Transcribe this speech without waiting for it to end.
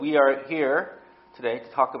We are here today to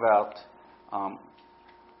talk about,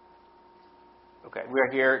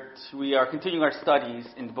 we are continuing our studies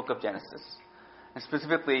in the book of Genesis. And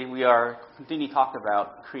specifically, we are continuing to talk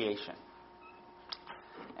about creation.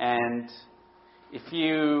 And if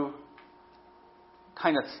you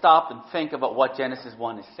kind of stop and think about what Genesis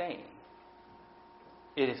 1 is saying,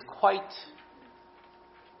 it is quite,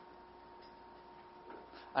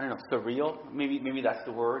 surreal. Maybe that's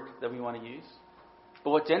the word that we want to use. But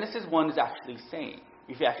what Genesis 1 is actually saying,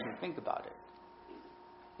 if you actually think about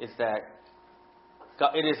it, is that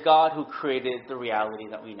it is God who created the reality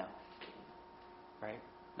that we know. Right?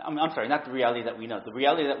 I'm sorry, not the reality that we know. The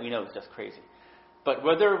reality that we know is just crazy. But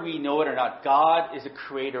whether we know it or not, God is a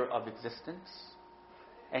creator of existence.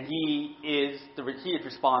 And He is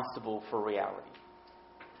responsible for reality.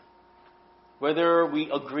 Whether we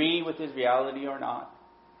agree with His reality or not,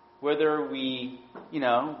 whether we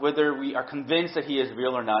are convinced that He is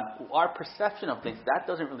real or not, our perception of things, that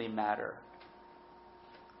doesn't really matter.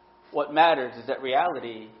 What matters is that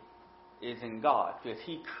reality is in God, because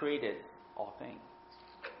He created all things.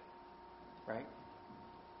 Right?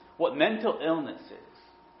 What mental illness is,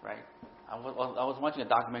 right? I was watching a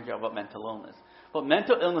documentary about mental illness. What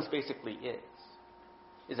mental illness basically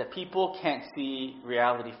is that people can't see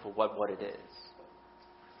reality for what it is.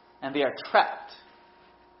 And they are trapped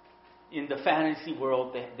in the fantasy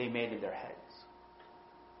world they made in their heads.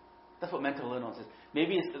 That's what mental illness is.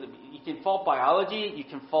 Maybe you can fault biology, you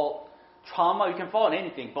can fault trauma, you can fault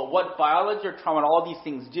anything. But what biology or trauma and all these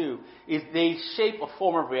things do is they shape a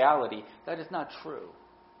form of reality that is not true.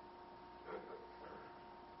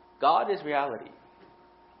 God is reality.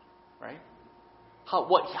 Right?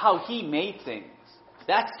 How He made things.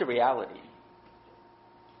 That's the reality.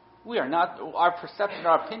 We are not, our perception,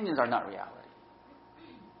 our opinions are not reality.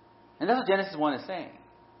 And that's what Genesis 1 is saying.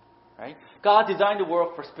 Right? God designed the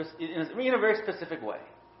world in a very specific way.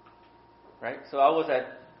 Right? So I was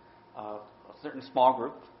at a certain small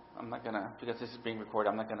group. I'm not going to, because this is being recorded,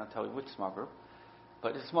 I'm not going to tell you which small group.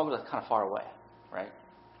 But it's a small group that's kind of far away. Right?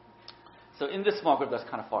 So in this small group that's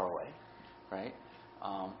kind of far away. Right?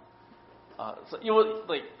 So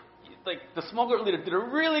the small group leader did a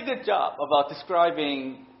really good job about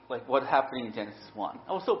describing what's happening in Genesis 1.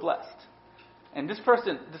 I was so blessed. And this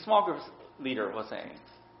person, the small group leader, was saying,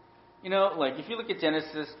 if you look at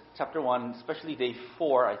Genesis chapter 1, especially day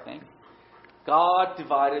 4, I think, God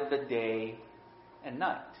divided the day and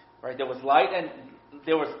night. Right? There was light and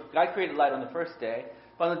God created light on the first day,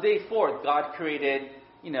 but on the day 4, God created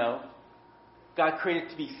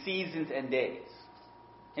to be seasons and days.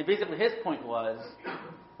 And basically his point was,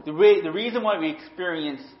 the reason why we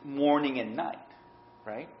experience morning and night,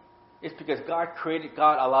 right, is because God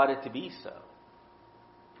allowed it to be so.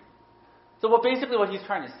 So what He's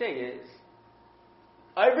trying to say is,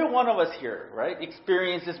 every one of us here, right,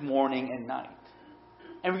 experiences morning and night.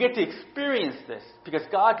 And we get to experience this because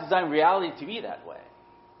God designed reality to be that way.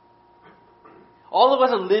 All of us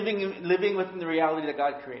are living within the reality that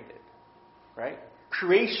God created. Right?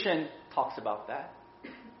 Creation talks about that.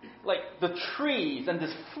 Like the trees and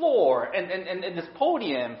this floor and this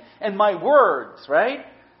podium and my words, right?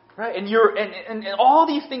 Right? And all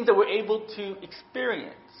these things that we're able to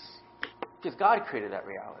experience. Because God created that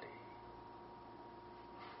reality.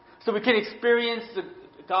 So we can experience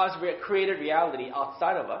God's created reality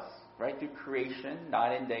outside of us, right? Through creation,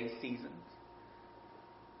 night and day, seasons.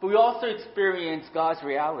 But we also experience God's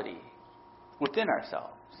reality within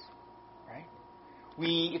ourselves, right?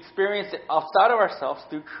 We experience it outside of ourselves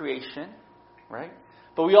through creation, right?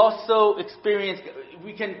 But we also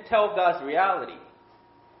we can tell God's reality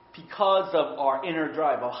because of our inner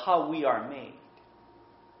drive, of how we are made.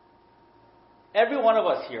 Every one of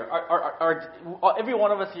us here,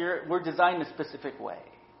 we're designed in a specific way,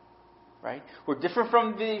 right? We're different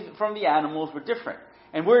from the animals. We're different,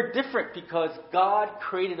 and we're different because God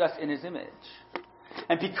created us in His image,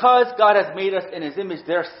 and because God has made us in His image,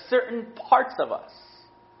 there are certain parts of us,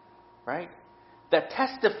 right, that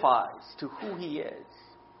testifies to who He is.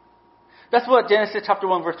 That's what Genesis chapter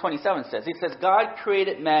 1 verse 27 says. It says God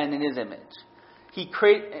created man in His image. He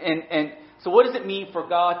created and so what does it mean for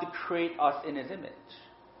God to create us in His image?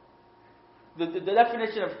 The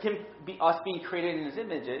definition of us being created in His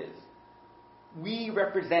image is we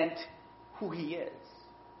represent who He is.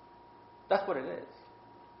 That's what it is.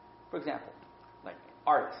 For example, like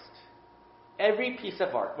artist. Every piece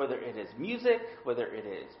of art, whether it is music, whether it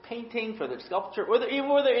is painting, whether it's sculpture, even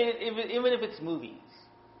if it's movies,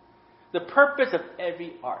 the purpose of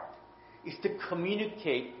every art is to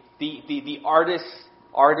communicate the artist's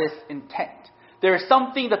intent. There is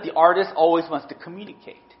something that the artist always wants to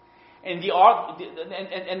communicate. And the art,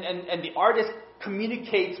 and the artist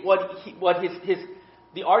communicates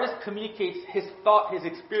the artist communicates his thought, his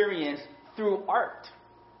experience through art,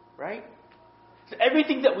 right? So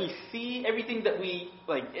everything that we see, everything that we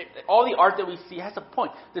like, all the art that we see has a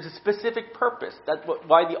point. There's a specific purpose. That's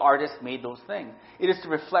why the artist made those things. It is to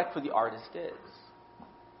reflect who the artist is.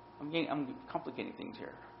 I'm complicating things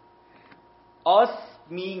here. Us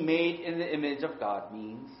being made in the image of God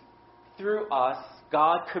means through us,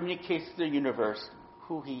 God communicates to the universe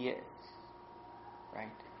who He is.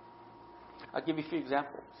 Right? I'll give you a few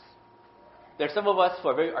examples. There's some of us who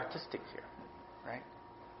are very artistic here. Right?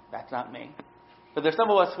 That's not me. But there's some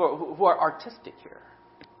of us who are artistic here.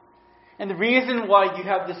 And the reason why you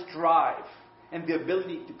have this drive and the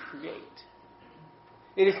ability to create,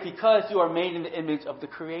 it is because you are made in the image of the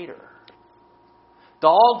Creator.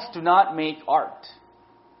 Dogs do not make art.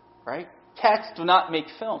 Right? Cats do not make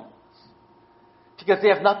films. Because they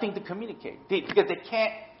have nothing to communicate. Because they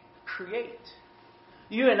can't create.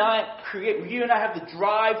 You and I create. You and I have the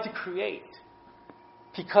drive to create.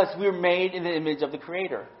 Because we're made in the image of the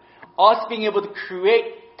Creator. Us being able to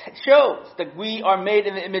create shows that we are made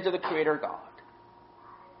in the image of the Creator God.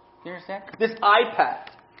 You understand? This iPad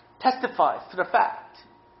testifies to the fact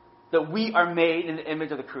that we are made in the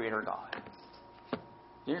image of the Creator God.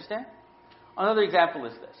 You understand? Another example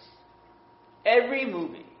is this. Every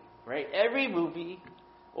movie, right? Every movie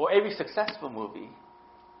or every successful movie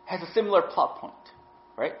has a similar plot point,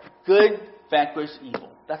 right? Good vanquish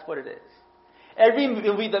evil. That's what it is. Every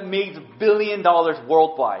movie that makes $1 billion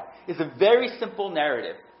worldwide is a very simple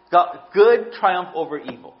narrative. Good triumph over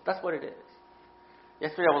evil. That's what it is.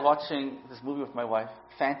 Yesterday I was watching this movie with my wife,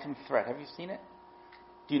 Phantom Thread. Have you seen it?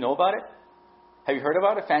 Do you know about it? Have you heard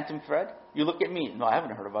about it, Phantom Thread? You look at me. No, I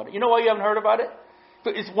haven't heard about it. You know why you haven't heard about it?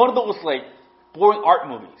 It's one of those like boring art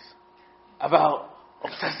movies about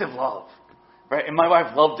obsessive love, right? And my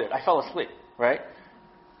wife loved it. I fell asleep, right?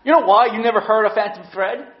 You know why you never heard of Phantom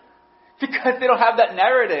Thread? Because they don't have that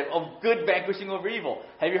narrative of good vanquishing over evil.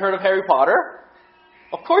 Have you heard of Harry Potter?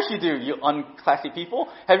 Of course you do, you unclassy people.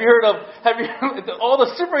 Have you heard of all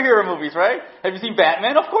the superhero movies, right? Have you seen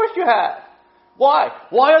Batman? Of course you have. Why?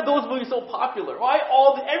 Why are those movies so popular? Why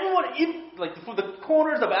everyone, like from the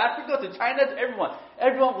corners of Africa to China to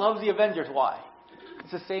everyone loves the Avengers. Why?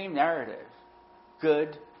 It's the same narrative.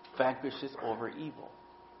 Good vanquishes over evil.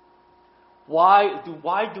 Why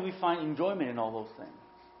do we find enjoyment in all those things?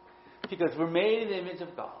 Because we're made in the image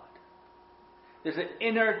of God. There's an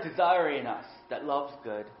inner desire in us that loves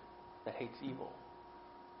good, that hates evil.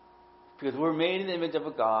 Because we're made in the image of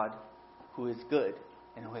a God who is good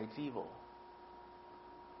and who hates evil.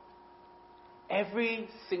 Every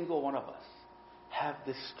single one of us have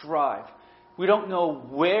this drive. We don't know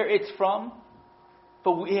where it's from,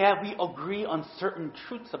 but we agree on certain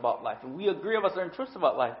truths about life. And we agree on certain truths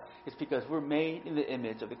about life. It's because we're made in the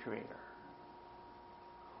image of the Creator.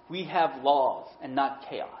 We have laws and not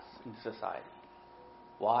chaos in society.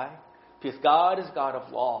 Why? Because God is God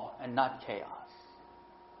of law and not chaos.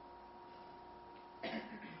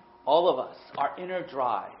 All of us, our inner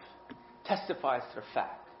drive testifies to the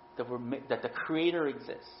fact that the Creator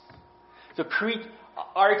exists. So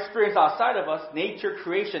our experience outside of us, nature,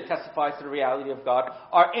 creation, testifies to the reality of God.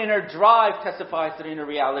 Our inner drive testifies to the inner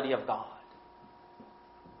reality of God.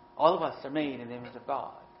 All of us are made in the image of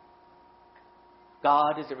God.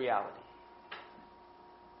 God is a reality.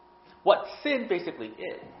 What sin basically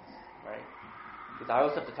is, right? Because I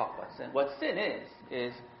always have to talk about sin. What sin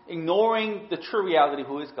is ignoring the true reality,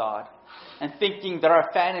 who is God, and thinking that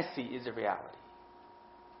our fantasy is a reality.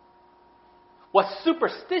 What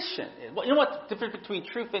superstition is, you know what the difference between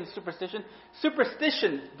truth and superstition?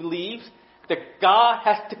 Superstition believes that God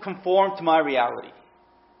has to conform to my reality.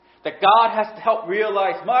 That God has to help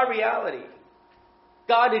realize my reality.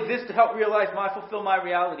 God exists to help fulfill my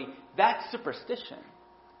reality. That's superstition.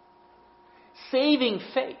 Saving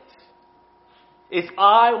faith is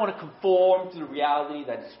I want to conform to the reality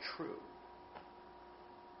that is true.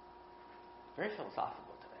 Very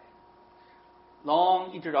philosophical today.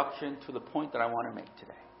 Long introduction to the point that I want to make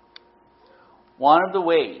today. One of the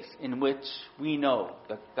ways in which we know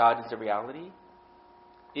that God is a reality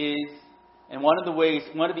and one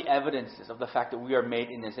of the evidences of the fact that we are made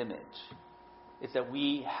in His image is that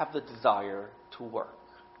we have the desire to work.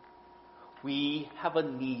 We have a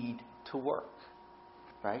need to work.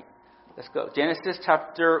 Right? Let's go. Genesis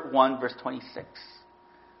chapter 1, verse 26.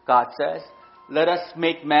 God says, "Let us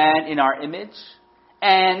make man in our image,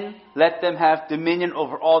 and let them have dominion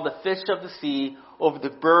over all the fish of the sea, over the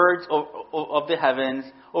birds of the heavens,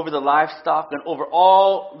 over the livestock, and over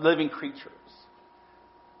all living creatures."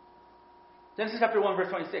 Genesis chapter 1,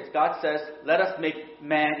 verse 26, God says, let us make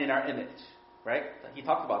man in our image. Right? He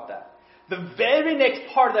talked about that. The very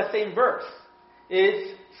next part of that same verse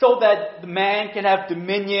is so that the man can have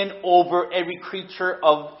dominion over every creature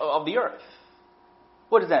of the earth.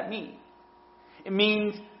 What does that mean? It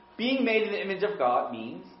means being made in the image of God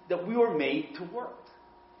means that we were made to work.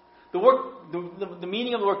 The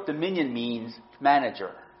meaning of the word dominion means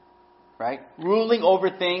manager. Right? Ruling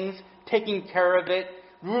over things, taking care of it,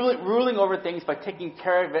 ruling over things by taking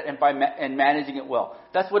care of it and managing it well.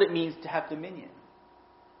 That's what it means to have dominion.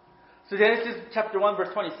 So Genesis chapter 1 verse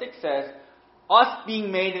 26 says, us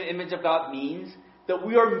being made in the image of God means that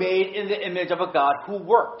we are made in the image of a God who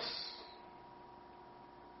works.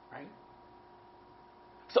 Right?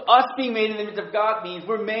 So us being made in the image of God means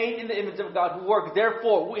we're made in the image of God who works.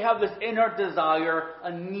 Therefore, we have this inner desire,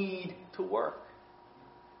 a need to work.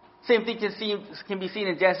 Same thing can be seen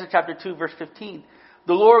in Genesis chapter 2 verse 15.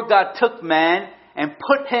 The Lord God took man and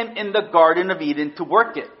put him in the Garden of Eden to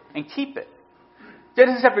work it and keep it.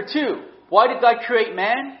 Genesis chapter 2. Why did God create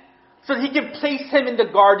man? So that he can place him in the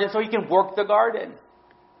garden so he can work the garden.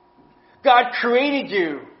 God created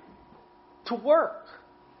you to work.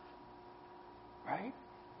 Right?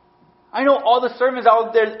 I know all the sermons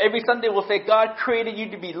out there every Sunday will say God created you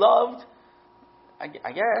to be loved. I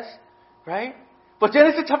guess. Right? But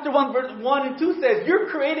Genesis chapter 1 verse 1 and 2 says you're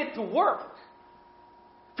created to work.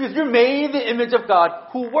 Because you're made in the image of God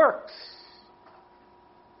who works.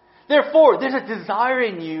 Therefore, there's a desire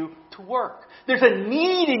in you to work. There's a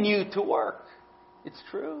need in you to work. It's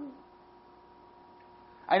true.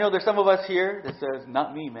 I know there's some of us here that says,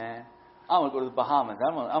 not me, man. I want to go to the Bahamas.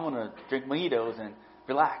 I'm going to drink mojitos and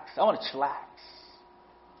relax. I want to chillax.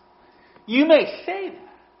 You may say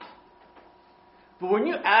that. But when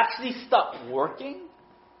you actually stop working,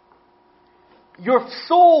 your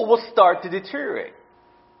soul will start to deteriorate.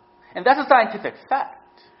 And that's a scientific fact.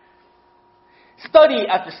 Study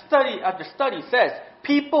after study after study says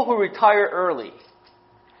people who retire early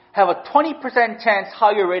have a 20% chance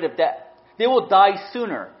higher rate of death. They will die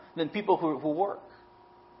sooner than people who work.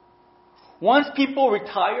 Once people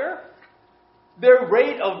retire, their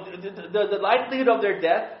rate of the likelihood of their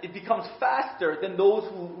death, it becomes faster than those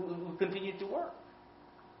who continue to work.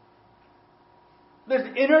 There's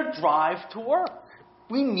an inner drive to work.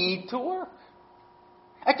 We need to work.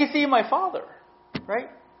 I can see it in my father, right?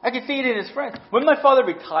 I can see it in his friends. When my father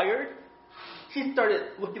retired, he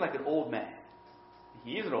started looking like an old man.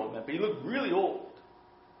 He is an old man, but he looked really old.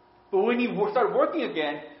 But when he started working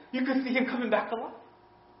again, you could see him coming back to life.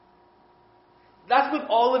 That's with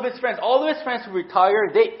all of his friends. All of his friends who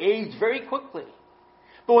retire, they age very quickly.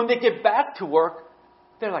 But when they get back to work,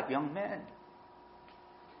 they're like young men.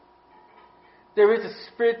 There is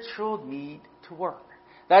a spiritual need to work.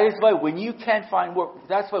 That is why when you can't find work,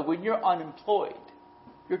 that's why when you're unemployed,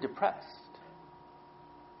 you're depressed.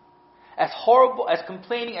 As horrible, as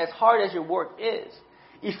complaining, as hard as your work is,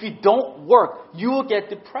 if you don't work, you will get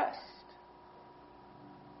depressed.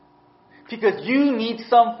 Because you need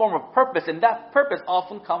some form of purpose, and that purpose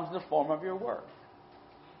often comes in the form of your work.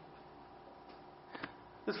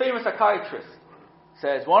 This famous psychiatrist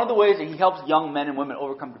says one of the ways that he helps young men and women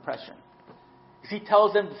overcome depression is he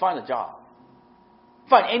tells them to find a job.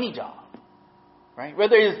 Find any job. Right?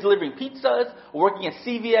 Whether it's delivering pizzas or working at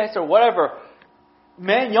CVS or whatever,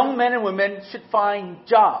 young men and women should find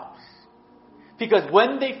jobs. Because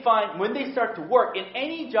when they start to work in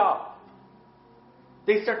any job,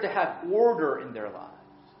 they start to have order in their lives.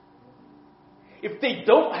 If they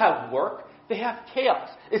don't have work, they have chaos.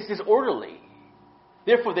 It's disorderly.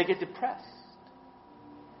 Therefore, they get depressed.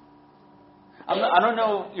 I don't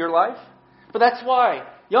know your life, but that's why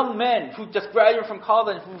young men who just graduate from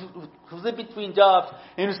college, who live between jobs,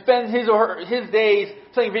 and who spend his days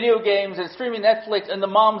playing video games and streaming Netflix in the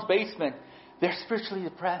mom's basement, they're spiritually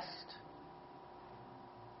depressed.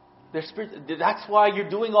 That's why you're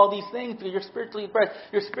doing all these things, because you're spiritually depressed.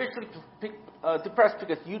 You're spiritually depressed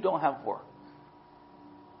because you don't have work.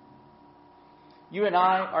 You and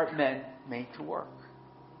I are men made to work.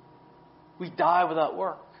 We die without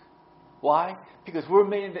work. Why? Because we're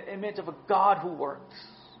made in the image of a God who works.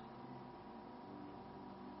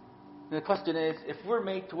 And the question is, if we're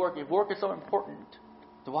made to work, if work is so important,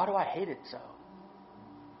 then why do I hate it so?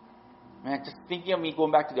 Man, just thinking of me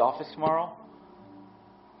going back to the office tomorrow,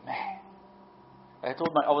 man. I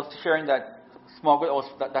was sharing that small group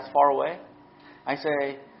that's far away. I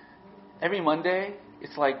say, every Monday,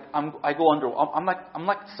 it's like I go under. I'm like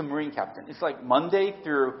the submarine captain. It's like Monday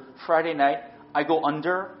through Friday night, I go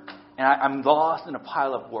under, and I'm lost in a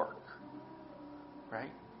pile of work.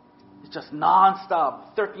 Right? It's just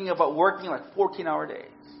nonstop thinking about working like 14-hour days.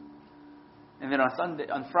 And then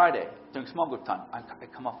on Friday, during small group time, I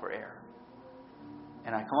come up for air.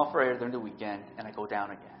 And I come up for air during the weekend, and I go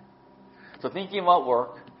down again. So thinking about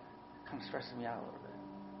work kind of stresses me out a little bit.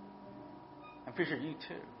 I'm pretty sure you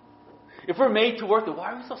too. If we're made to work, then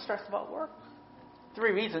why are we so stressed about work?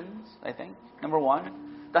 3 reasons, I think. Number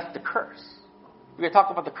 1, that's the curse. We're going to talk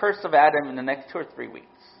about the curse of Adam in the next 2 or 3 weeks.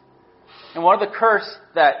 And one of the curse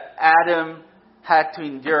that Adam had to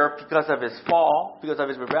endure because of his fall, because of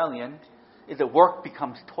his rebellion, is that work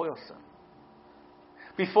becomes toilsome.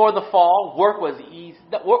 Before the fall, work was easy.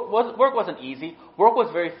 Work wasn't easy. Work was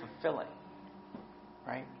very fulfilling.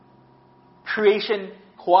 Right? Creation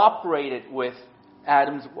cooperated with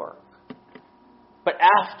Adam's work. But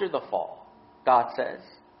after the fall, God says,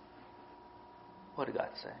 what did God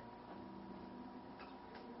say?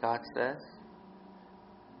 God says,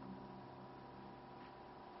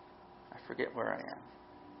 I forget where I am.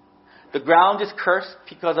 The ground is cursed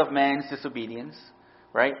because of man's disobedience.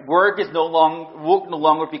 Right? Work no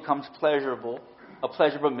longer becomes a pleasurable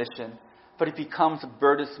mission, but it becomes a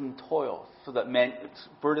burdensome toil. So that it's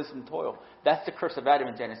burdensome toil. That's the curse of Adam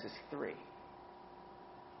in Genesis 3.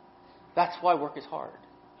 That's why work is hard.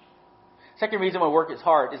 Second reason why work is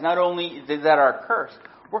hard is not only is that our curse.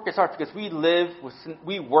 Work is hard because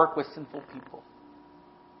we work with sinful people.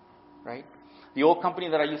 Right? The old company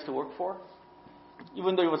that I used to work for,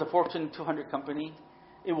 even though it was a Fortune 200 company,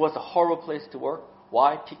 it was a horrible place to work.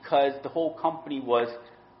 Why? Because the whole company was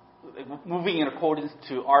moving in accordance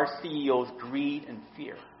to our CEO's greed and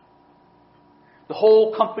fear. The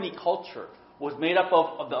whole company culture was made up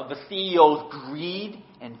of the CEO's greed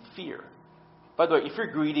and fear. By the way, if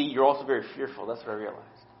you're greedy, you're also very fearful. That's what I realized.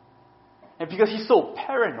 And because he's so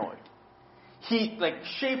paranoid, he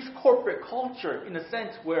shapes corporate culture in a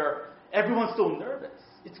sense where everyone's so nervous.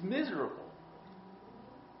 It's miserable.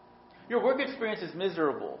 Your work experience is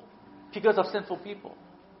miserable because of sinful people.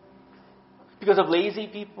 Because of lazy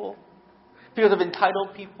people. Because of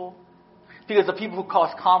entitled people. Because of people who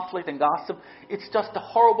cause conflict and gossip. It's just a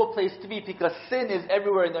horrible place to be because sin is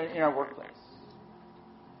everywhere in our workplace.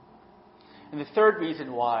 And the third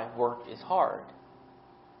reason why work is hard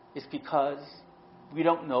is because we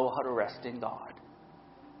don't know how to rest in God.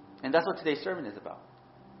 And that's what today's sermon is about.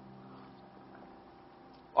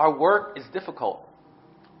 Our work is difficult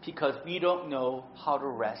because we don't know how to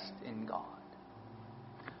rest in God.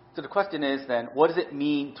 So the question is then, what does it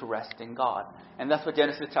mean to rest in God? And that's what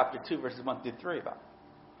Genesis chapter 2, verses 1 through 3 about.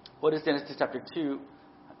 What is Genesis chapter 2?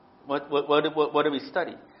 What do we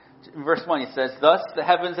study? In verse 1 he says, "Thus the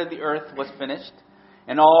heavens and the earth was finished,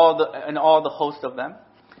 and all the host of them.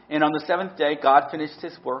 And on the seventh day God finished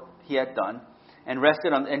his work he had done, and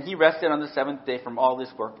he rested on the seventh day from all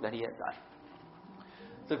his work that he had done."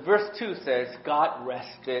 So verse 2 says, God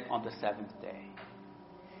rested on the seventh day.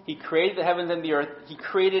 He created the heavens and the earth. He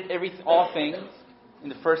created all things in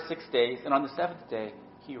the first 6 days, and on the seventh day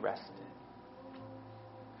he rested.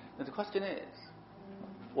 Now the question is,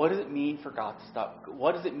 what does it mean for God to stop?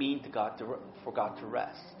 What does it mean for God to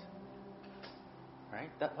rest? Right?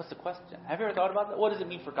 What's the question? Have you ever thought about that? What does it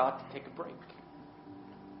mean for God to take a break?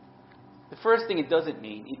 The first thing it doesn't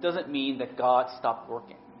mean that God stopped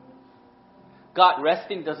working. God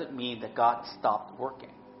resting doesn't mean that God stopped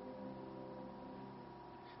working.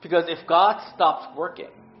 Because if God stops working,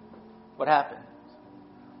 what happens?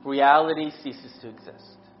 Reality ceases to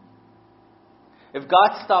exist. If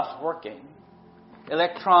God stops working,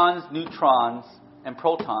 electrons, neutrons, and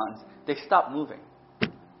protons, they stop moving.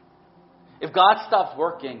 If God stops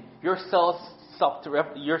working, your cells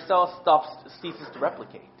ceases to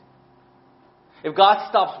replicate. If God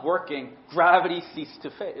stops working, gravity ceases to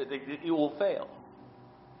fail. It will fail.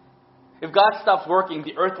 If God stops working,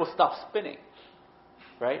 the earth will stop spinning.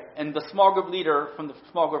 Right? And the small group leader from the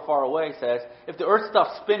small group far away says, if the earth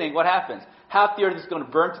stops spinning, what happens? Half the earth is going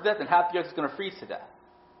to burn to death and half the earth is going to freeze to death.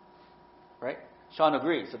 Right? Sean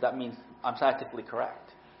agrees, so that means I'm scientifically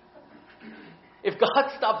correct. If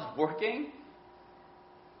God stops working,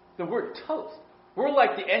 then we're toast. We're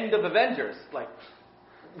like the end of Avengers.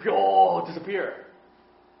 We all disappear.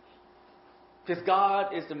 Because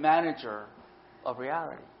God is the manager of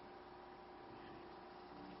reality.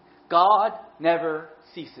 God never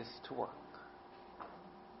ceases to work.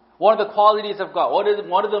 One of the qualities of God,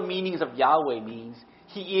 one of the meanings of Yahweh means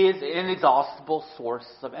He is an inexhaustible source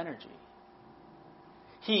of energy.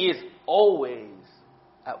 He is always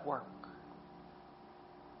at work.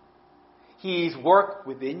 He is work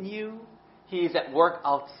within you. He is at work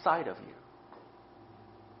outside of you.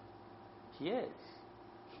 He is.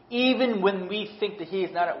 Even when we think that He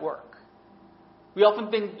is not at work. We often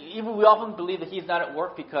believe that He is not at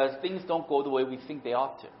work because things don't go the way we think they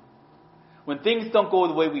ought to. When things don't go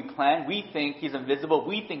the way we plan, we think He's invisible.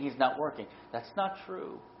 We think He's not working. That's not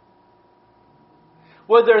true.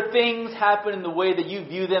 Whether things happen in the way that you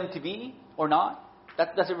view them to be or not,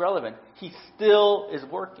 that's irrelevant. He still is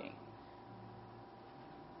working.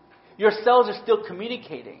 Your cells are still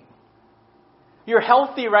communicating. You're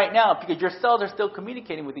healthy right now because your cells are still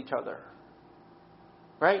communicating with each other.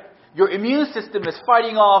 Right? Your immune system is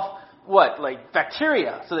fighting off what? Like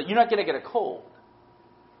bacteria so that you're not going to get a cold.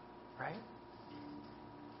 Right?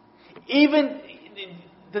 Even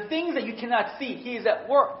the things that you cannot see, He is at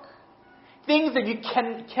work. Things that you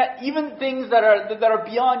can't, even things that are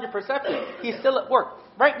beyond your perception, He's still at work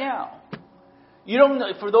right now. You don't know,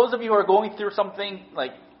 for those of you who are going through something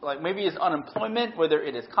like maybe it's unemployment, whether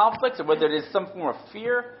it is conflicts or whether it is some form of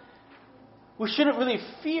fear, we shouldn't really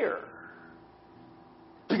fear.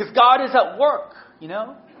 Because God is at work, you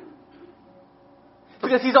know?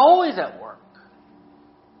 Because He's always at work.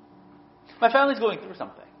 My family's going through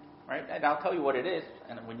something, right? And I'll tell you what it is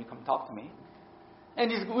and when you come talk to me. And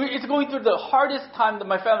it's going through the hardest time that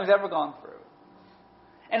my family's ever gone through.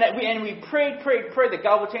 And we prayed that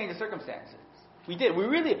God would change the circumstances. We did. We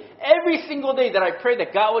really, every single day that I prayed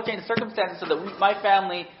that God would change the circumstances so that my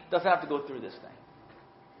family doesn't have to go through this thing.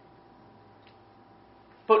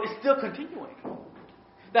 But it's still continuing.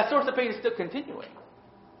 That source of pain is still continuing.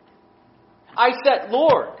 I said,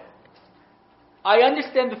 Lord, I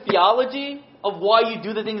understand the theology of why you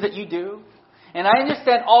do the things that you do. And I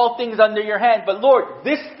understand all things under your hand. But Lord,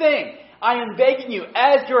 this thing, I am begging you,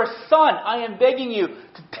 as your son, I am begging you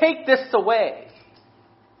to take this away.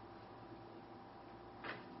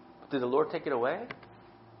 Did the Lord take it away?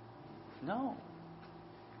 No.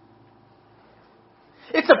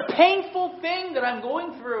 It's a painful thing that I'm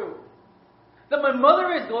going through. That my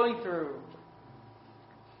mother is going through.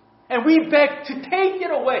 And we beg to take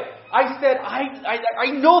it away. I said,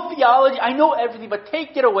 I know theology, I know everything, but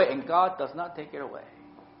take it away. And God does not take it away.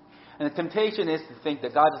 And the temptation is to think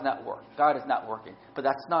that God does not work. God is not working. But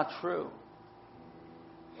that's not true.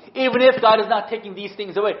 Even if God is not taking these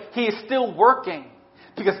things away, He is still working.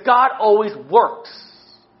 Because God always works.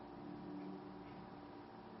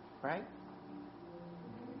 Right?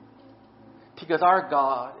 Because our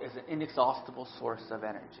God is an inexhaustible source of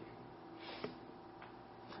energy.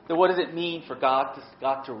 So what does it mean for God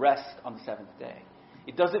to rest on the seventh day?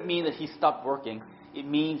 It doesn't mean that He stopped working. It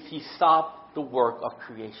means He stopped the work of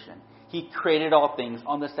creation. He created all things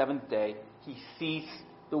on the seventh day. He ceased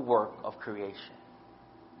the work of creation.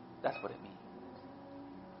 That's what it means.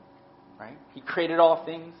 Right? He created all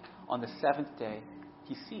things on the seventh day.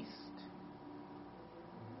 He ceased.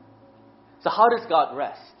 So how does God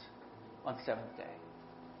rest on the seventh day?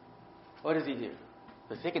 What does He do?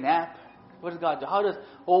 Does He take a nap? What does God do? How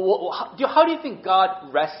do you think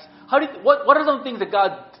God rests? What are some things that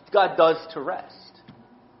God does to rest?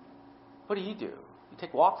 What do? You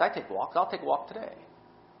take walks? I take walks. I'll take a walk today.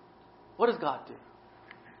 What does God do?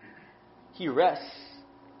 He rests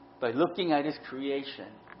by looking at His creation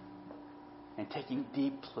and taking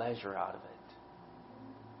deep pleasure out of it.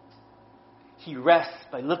 He rests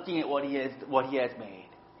by looking at what He has made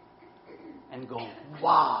and going,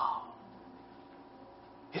 wow.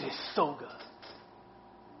 It is so good.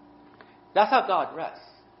 That's how God rests.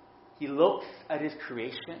 He looks at His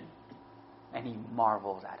creation and He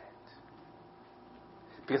marvels at it.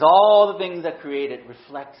 Because all the things that created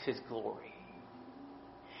reflects His glory.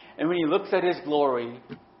 And when He looks at His glory,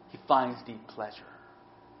 He finds deep pleasure.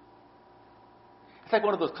 It's like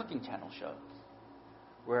one of those cooking channel shows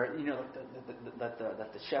where, you know, that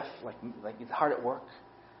the chef like is hard at work,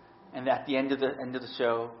 and at the end of the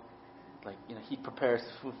show, like, you know, he prepares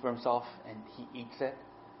food for himself and he eats it,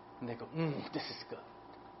 and they go, this is good.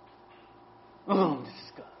 This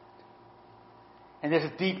is good. And there's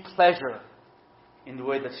a deep pleasure in the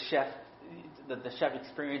way the chef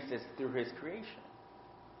experiences through his creation.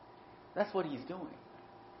 That's what he's doing.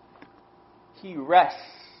 He rests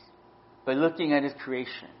by looking at his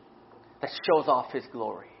creation that shows off His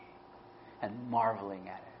glory and marveling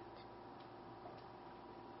at it.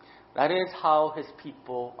 That is how His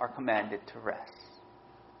people are commanded to rest.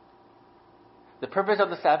 The purpose of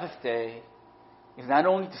the Sabbath day is not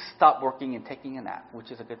only to stop working and taking a nap,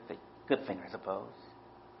 which is a good thing, I suppose.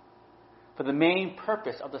 But the main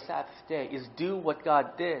purpose of the Sabbath day is do what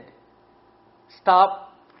God did.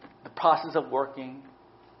 Stop the process of working.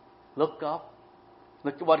 Look up.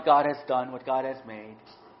 Look at what God has done, what God has made,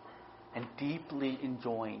 and deeply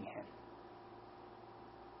enjoying Him.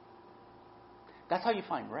 That's how you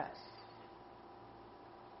find rest.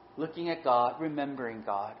 Looking at God, remembering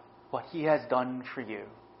God, what He has done for you,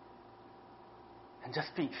 and just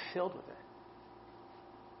being filled with it.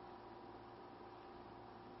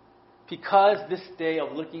 Because this day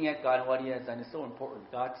of looking at God and what He has done is so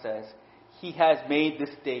important, God says He has made this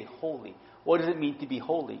day holy. What does it mean to be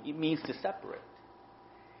holy? It means to separate.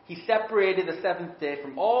 He separated the seventh day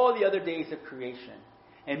from all the other days of creation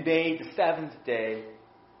and made the seventh day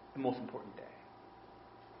the most important day.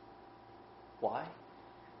 Why?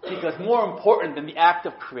 Because more important than the act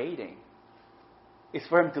of creating is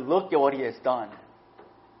for Him to look at what He has done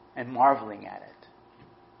and marveling at it.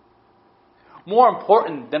 More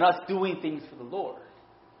important than us doing things for the Lord,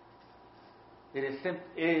 it is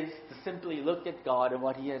to simply look at God and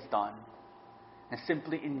what He has done and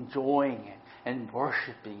simply enjoying it and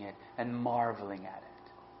worshiping it and marveling at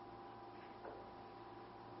it.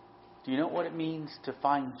 Do you know what it means to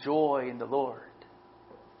find joy in the Lord?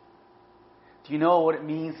 Do you know what it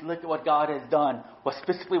means to look at what God has done, what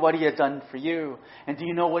specifically what He has done for you? And do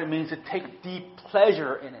you know what it means to take deep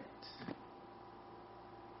pleasure in it?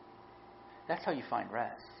 That's how you find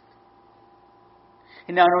rest.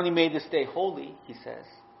 He not only made this day holy, He says,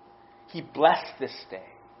 He blessed this day.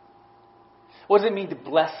 What does it mean to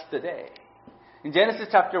bless the day? In Genesis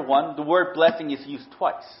chapter 1, the word blessing is used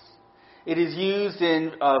twice. It is used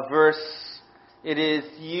in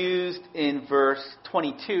verse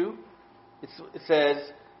 22. It says,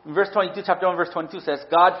 in verse 22, chapter 1, verse 22 says,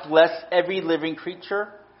 God blessed every living creature,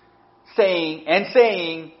 saying,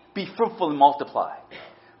 be fruitful and multiply.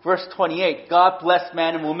 Verse 28, God blessed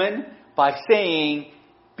man and woman by saying,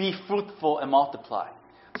 be fruitful and multiply.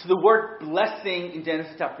 So the word blessing in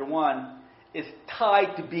Genesis chapter 1 is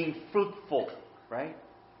tied to being fruitful, right?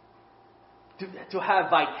 To have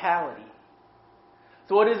vitality.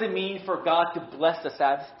 So what does it mean for God to bless the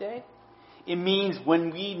Sabbath day? It means when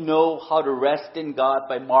we know how to rest in God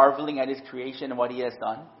by marveling at His creation and what He has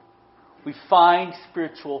done, we find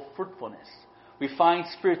spiritual fruitfulness. We find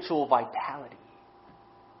spiritual vitality.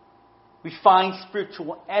 We find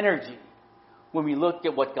spiritual energy when we look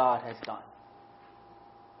at what God has done.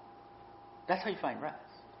 That's how you find rest.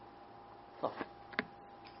 Look,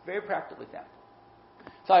 very practical example.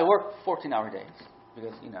 So I work 14-hour days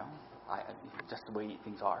because, just the way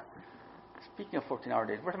things are. Speaking of 14-hour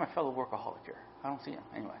days, where's my fellow workaholic here? I don't see him.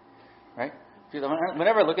 Anyway, right? Because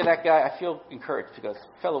whenever I look at that guy, I feel encouraged because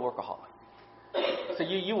fellow workaholic. So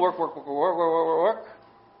you work,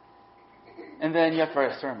 and then you have to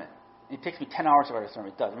write a sermon. It takes me 10 hours to write a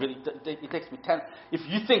sermon. It does. Really, it takes me 10. If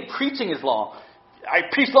you think preaching is long, I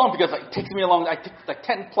preach long because it takes me I take like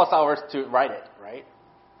 10 plus hours to write it, right?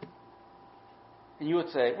 And you would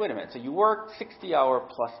say, wait a minute, so you work 60-hour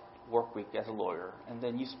plus work week as a lawyer, and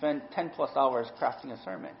then you spend 10 plus hours crafting a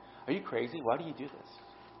sermon. Are you crazy? Why do you do this?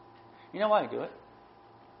 You know why I do it?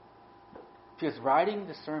 Because writing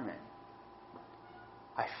the sermon,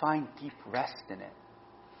 I find deep rest in it.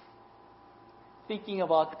 Thinking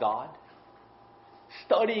about God,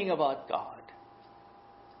 studying about God,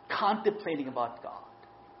 contemplating about God.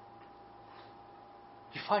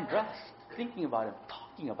 You find rest thinking about Him,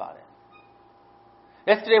 talking about it.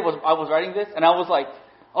 Yesterday I was writing this, and I was like,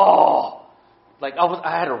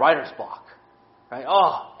 I had a writer's block, right?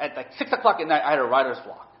 At like 6 o'clock at night, I had a writer's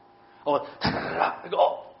block. I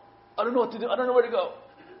go, I don't know what to do. I don't know where to go.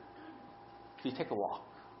 So you take a walk,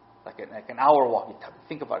 like an hour walk. You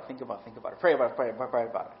think about it, pray about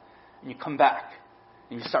it, and you come back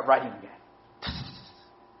and you start writing again.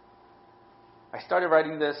 I started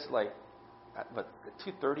writing this at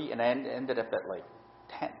 2:30, and I ended up at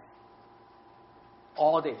 10.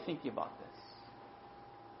 All day thinking about this.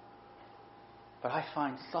 But I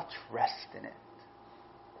find such rest in it.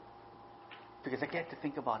 Because I get to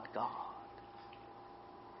think about God.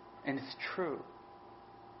 And it's true.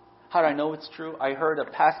 How do I know it's true? I heard a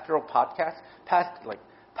pastoral podcast,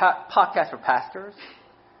 podcast for pastors,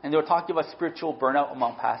 and they were talking about spiritual burnout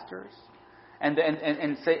among pastors. And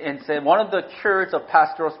say one of the cures of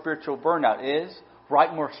pastoral spiritual burnout is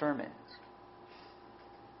write more sermons.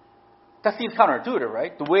 That seems counterintuitive,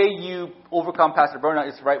 right? The way you overcome pastor burnout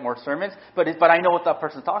is to write more sermons, but I know what that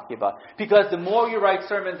person's talking about. Because the more you write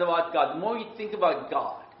sermons about God, the more you think about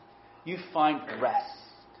God, you find rest.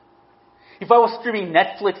 If I was streaming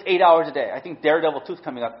Netflix 8 hours a day, I think Daredevil 2 is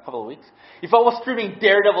coming out in a couple of weeks. If I was streaming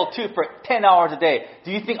Daredevil 2 for 10 hours a day,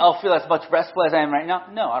 do you think I'll feel as much restful as I am right now?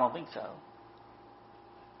 No, I don't think so.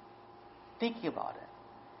 Thinking about it.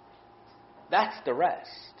 That's the rest.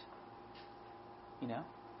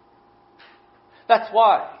 That's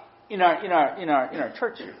why in our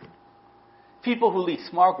church here, people who lead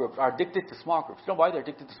small groups are addicted to small groups. You know why they're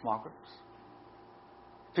addicted to small groups?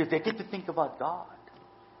 Because they get to think about God.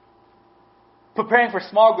 Preparing for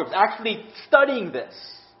small groups, actually studying this.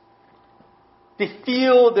 They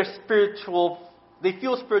feel their spiritual They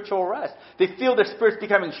feel spiritual rest. They feel their spirits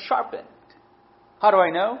becoming sharpened. How do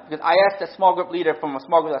I know? Because I asked a small group leader from a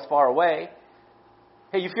small group that's far away,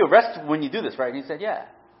 hey, you feel rest when you do this, right? And he said, yeah.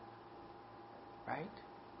 Right?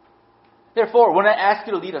 Therefore, when I ask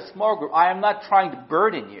you to lead a small group, I am not trying to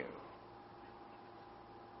burden you.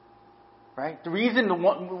 Right? The reason,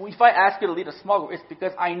 if I ask you to lead a small group, is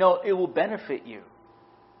because I know it will benefit you.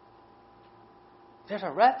 There's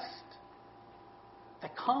a rest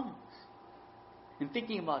that comes in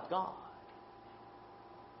thinking about God.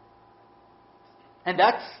 And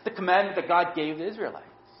that's the commandment that God gave the Israelites.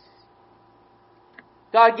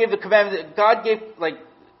 God gave the commandment,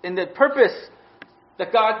 and the purpose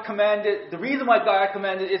that God commanded, the reason why God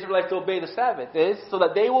commanded the Israelites to obey the Sabbath is so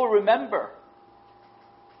that they will remember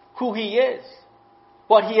who He is,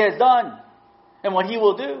 what He has done, and what He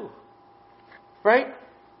will do. Right?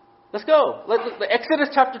 Let's go. Exodus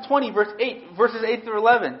chapter 20, verses 8 through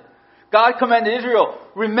 11. God commanded Israel,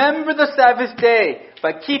 remember the Sabbath day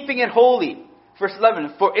by keeping it holy. Verse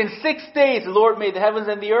 11, for in 6 days the Lord made the heavens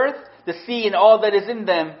and the earth, the sea and all that is in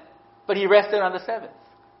them, but He rested on the seventh.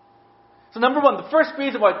 So number one, the first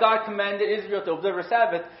reason why God commanded Israel to observe a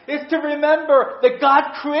Sabbath is to remember that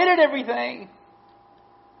God created everything.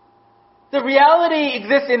 The reality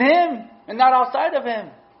exists in Him and not outside of Him.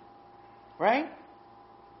 Right?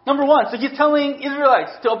 Number one, so He's telling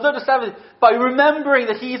Israelites to observe the Sabbath by remembering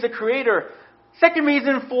that He is the Creator. Second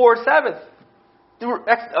reason for Sabbath.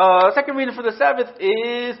 Second reason for the Sabbath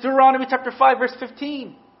is Deuteronomy chapter 5, verse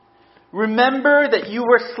 15. Remember that you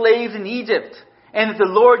were slaves in Egypt, and that the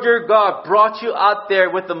Lord your God brought you out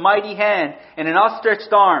there with a mighty hand and an outstretched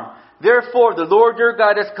arm. Therefore, the Lord your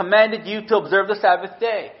God has commanded you to observe the Sabbath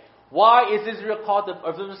day. Why is Israel called to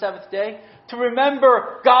observe the Sabbath day? To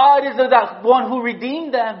remember God is the one who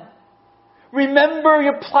redeemed them. Remember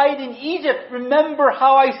your plight in Egypt. Remember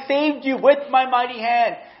how I saved you with my mighty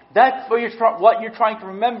hand. That's what you're trying to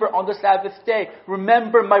remember on the Sabbath day.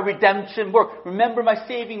 Remember my redemption work. Remember my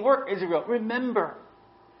saving work, Israel. Remember.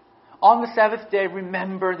 On the Sabbath day,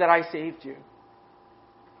 remember that I saved you.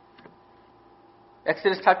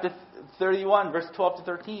 Exodus chapter 31, verse 12 to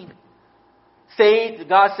 13.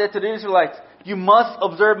 God said to the Israelites, you must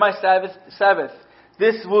observe my Sabbath.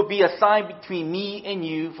 This will be a sign between me and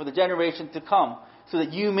you for the generation to come, so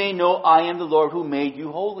that you may know I am the Lord who made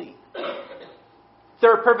you holy.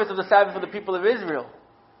 Third purpose of the Sabbath for the people of Israel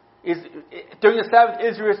is, during the Sabbath,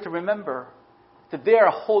 Israel is to remember that they are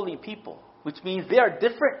a holy people, which means they are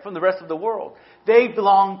different from the rest of the world. They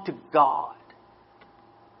belong to God.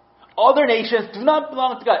 Other nations do not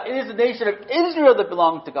belong to God. It is the nation of Israel that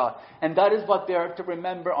belongs to God. And that is what they are to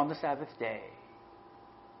remember on the Sabbath day.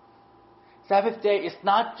 Sabbath day is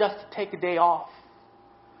not just to take a day off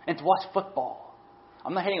and to watch football.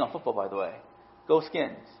 I'm not hating on football, by the way. Go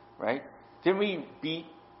Skins, right? Didn't we beat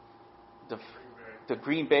the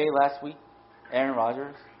Green Bay last week? Aaron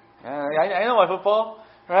Rodgers. I know my football,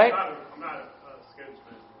 right? I'm not a Skins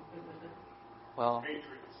fan. Well, Patriots.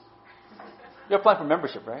 You're applying for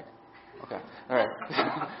membership, right? Okay. All right.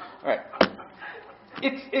 All right.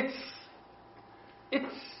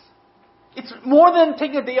 It's more than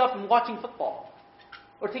taking a day off and watching football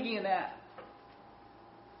or taking a nap.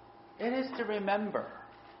 It is to remember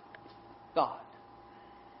God.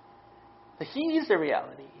 That He is the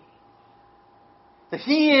reality. That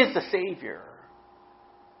He is the Savior.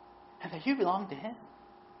 And that you belong to Him.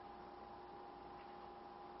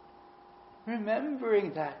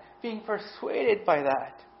 Remembering that. Being persuaded by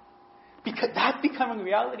that. Because that becoming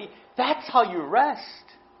reality, that's how you rest.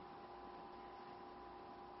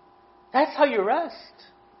 That's how you rest.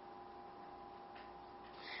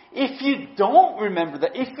 If you don't remember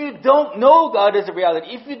that, if you don't know God as a reality,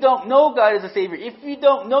 if you don't know God as a Savior, if you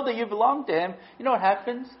don't know that you belong to Him, you know what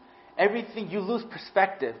happens? You lose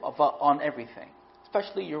perspective on everything,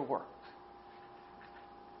 especially your work.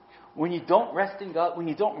 When you don't rest in God, when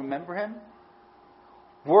you don't remember Him,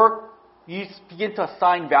 you begin to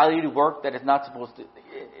assign value to work that is not supposed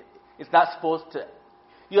to.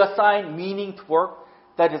 You assign meaning to work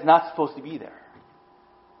that is not supposed to be there.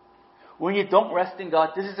 When you don't rest in God,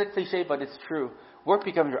 this is a cliche, but it's true. Work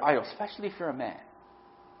becomes your idol, especially if you're a man.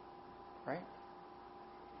 Right?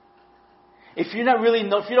 If you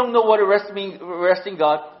don't know what rest in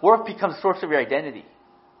God, work becomes the source of your identity.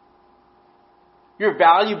 You're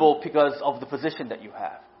valuable because of the position that you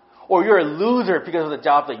have. Or you're a loser because of the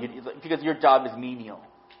job because your job is menial.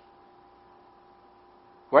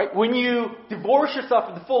 Right? When you divorce yourself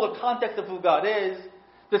from the full context of who God is,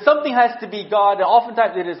 then something has to be God, and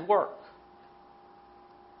oftentimes it is work.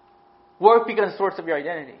 Work becomes the source of your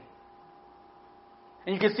identity.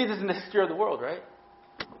 And you can see this in the history of the world, right?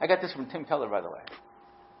 I got this from Tim Keller, by the way.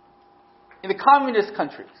 In the communist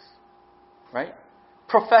countries, right?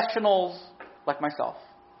 Professionals like myself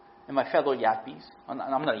and my fellow yappies. I'm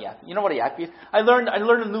not a yappy. You know what a yappy is? I learned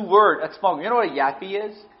a new word at small group. You know what a yappy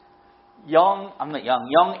is?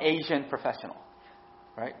 Young Asian professional.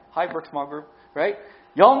 Right? Hi, Burke Small Group. Right?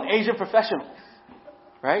 Young Asian professionals.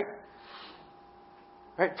 Right?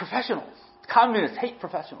 Right? Professionals. Communists hate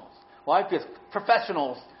professionals. Why? Because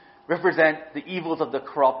professionals represent the evils of the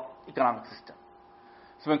corrupt economic system.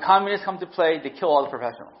 So when communists come to play, they kill all the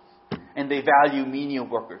professionals. And they value menial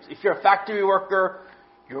workers. If you're a factory worker,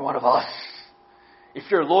 you're one of us. If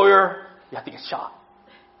you're a lawyer, you have to get shot.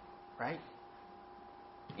 Right?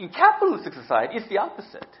 In capitalistic society, it's the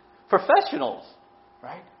opposite. Professionals,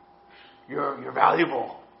 right? You're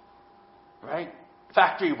valuable. Right?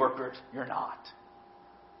 Factory workers, you're not.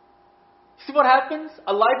 See what happens?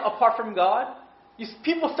 A life apart from God,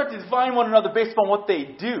 people start to define one another based on what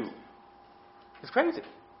they do. It's crazy.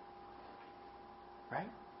 Right?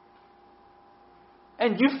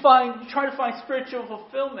 And you try to find spiritual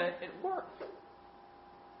fulfillment at work.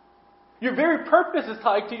 Your very purpose is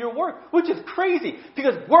tied to your work, which is crazy,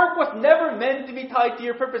 because work was never meant to be tied to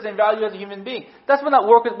your purpose and value as a human being. That's what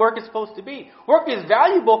work is supposed to be. Work is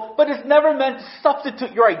valuable, but it's never meant to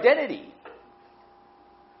substitute your identity.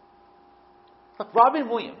 Like Robin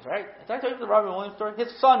Williams, right? Did I tell you the Robin Williams story?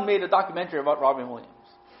 His son made a documentary about Robin Williams.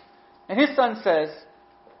 And his son says,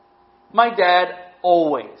 my dad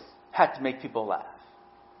always had to make people laugh.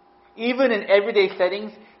 Even in everyday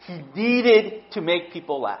settings, he needed to make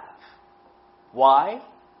people laugh. Why?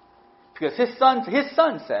 Because his son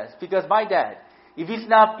says, because my dad,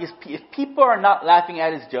 if people are not laughing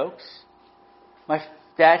at his jokes, my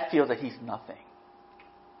dad feels that he's nothing.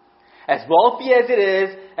 As wealthy as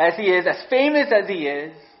he is, as famous as he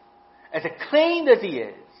is, as acclaimed as he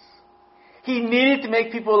is, he needed to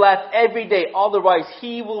make people laugh every day. Otherwise,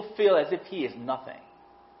 he will feel as if he is nothing.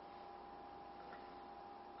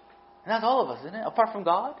 And that's all of us, isn't it? Apart from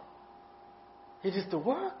God, it is the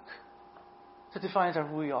work that defines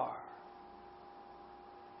who we are.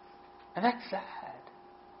 And that's sad.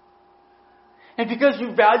 And because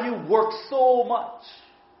you value work so much,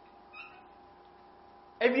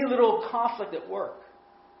 every little conflict at work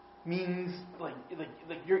means like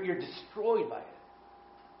you're destroyed by it.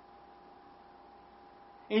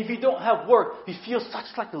 And if you don't have work, you feel such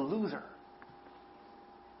like a loser.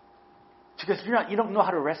 Because you don't know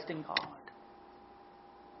how to rest in God.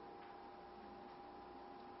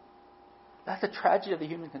 That's the tragedy of the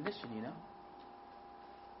human condition, you know.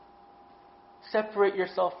 Separate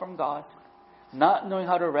yourself from God, not knowing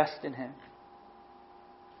how to rest in Him.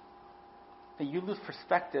 Then you lose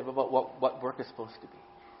perspective about what work is supposed to be.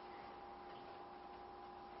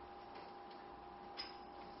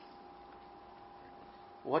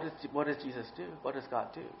 What does Jesus do? What does God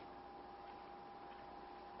do?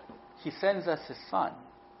 He sends us His Son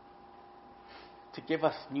to give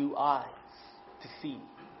us new eyes to see.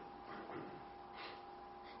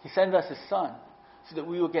 He sends us His Son so that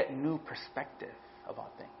we will get new perspective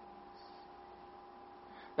about things.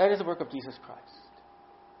 That is the work of Jesus Christ.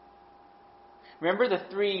 Remember the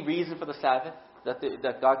 3 reasons for the Sabbath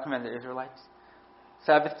that God commanded the Israelites?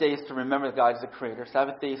 Sabbath day is to remember that God is the Creator.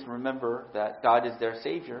 Sabbath day is to remember that God is their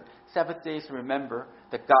Savior. Sabbath day is to remember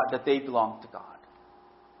that they belong to God.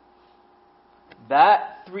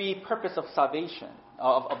 That 3 purpose of salvation,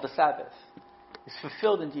 of the Sabbath, is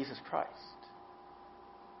fulfilled in Jesus Christ.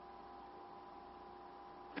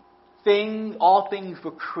 All things were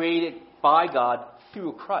created by God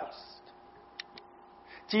through Christ.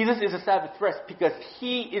 Jesus is a Sabbath rest because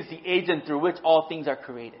He is the agent through which all things are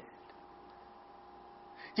created.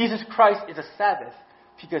 Jesus Christ is a Sabbath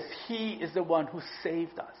because He is the one who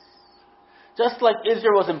saved us. Just like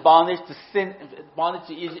Israel was in bondage to sin, bondage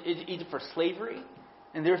to Egypt for slavery,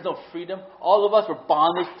 and there's no freedom, all of us were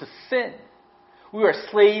bondage to sin. We were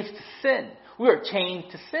slaves to sin. We were chained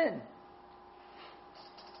to sin.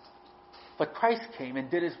 But Christ came and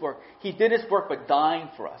did His work. He did His work by dying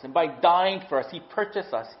for us. And by dying for us, He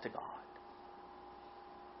purchased us to God.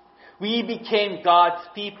 We became God's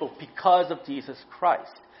people because of Jesus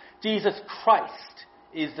Christ. Jesus Christ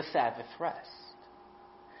is the Sabbath rest.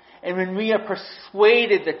 And when we are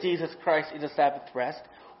persuaded that Jesus Christ is a Sabbath rest,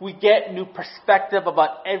 we get new perspective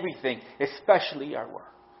about everything, especially our work.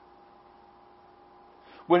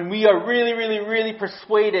 When we are really, really, really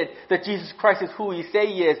persuaded that Jesus Christ is who He say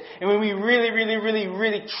He is, and when we really, really, really,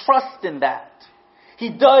 really trust in that,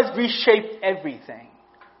 He does reshape everything.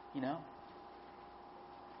 You know?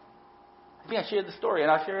 I think I shared the story,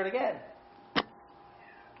 and I'll share it again.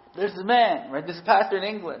 There's a man, right? This is a pastor in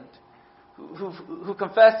England, who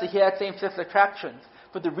confessed that he had same-sex attractions.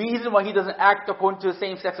 But the reason why he doesn't act according to the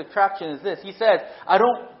same-sex attraction is this. He said, I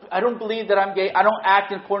don't believe that I'm gay. I don't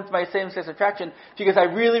act according to my same-sex attraction because I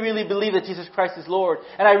really, really believe that Jesus Christ is Lord.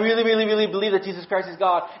 And I really, really, really believe that Jesus Christ is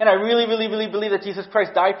God. And I really, really, really believe that Jesus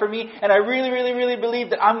Christ died for me. And I really, really, really believe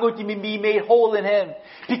that I'm going to be made whole in Him.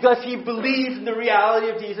 Because he believes in the reality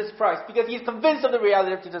of Jesus Christ. Because he's convinced of the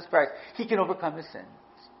reality of Jesus Christ. He can overcome his sins.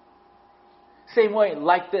 Same way,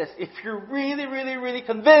 like this. If you're really, really, really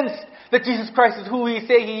convinced that Jesus Christ is who He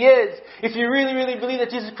say He is, if you really, really believe that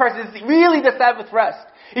Jesus Christ is really the Sabbath rest,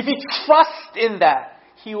 if you trust in that,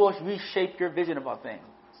 He will reshape your vision about things.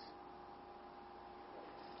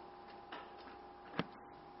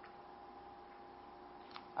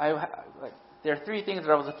 There are three things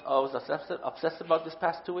that I was obsessed about this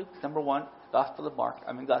past 2 weeks. Number one, Gospel of Mark.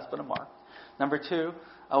 Number two,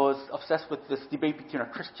 I was obsessed with this debate between a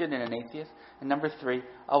Christian and an atheist. And number three,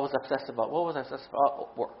 I was obsessed about, what was I obsessed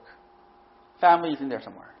about? Work. Family is in there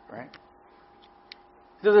somewhere, right?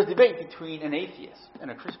 So there's a debate between an atheist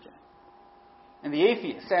and a Christian. And the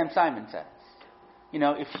atheist, Sam Simon, says,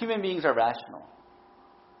 if human beings are rational,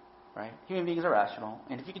 right? Human beings are rational.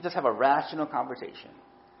 And if you can just have a rational conversation,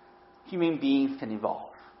 human beings can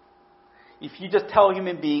evolve. If you just tell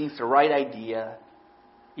human beings the right idea,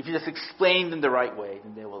 if you just explain them the right way,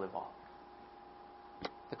 then they will evolve.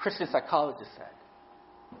 The Christian psychologist said,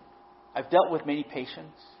 I've dealt with many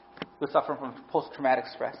patients who suffer from post-traumatic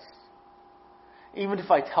stress. Even if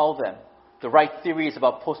I tell them the right theories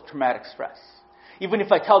about post-traumatic stress, even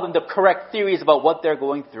if I tell them the correct theories about what they're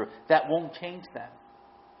going through, that won't change them.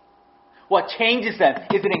 What changes them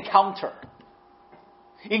is an encounter.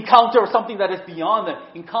 Encounter with something that is beyond them.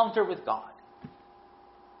 Encounter with God.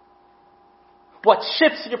 What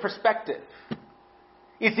shifts your perspective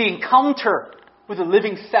is the encounter with the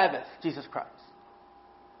living Sabbath, Jesus Christ.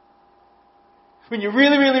 When you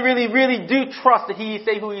really, really, really, really do trust that He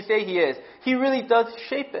is who He say He is, He really does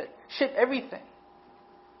shape it. Shape everything.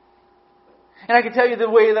 And I can tell you the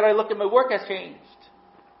way that I look at my work has changed.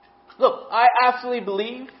 Look, I absolutely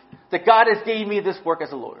believe that God has gave me this work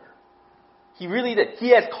as a lawyer. He really did. He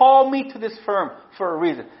has called me to this firm for a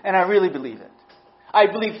reason. And I really believe it. I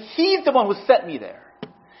believe He's the one who sent me there.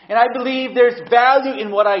 And I believe there's value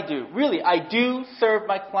in what I do. Really, I do serve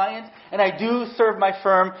my clients, and I do serve my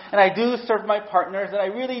firm, and I do serve my partners, and I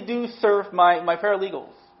really do serve my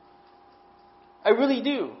paralegals. I really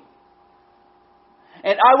do.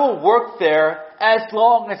 And I will work there as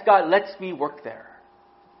long as God lets me work there.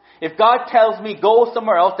 If God tells me go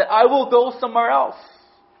somewhere else, then I will go somewhere else.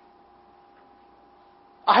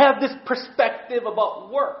 I have this perspective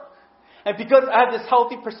about work. And because I have this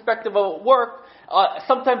healthy perspective about work,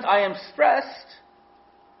 sometimes I am stressed,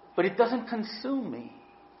 but it doesn't consume me.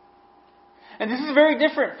 And this is very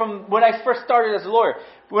different from when I first started as a lawyer.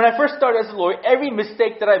 When I first started as a lawyer, every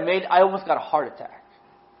mistake that I made, I almost got a heart attack.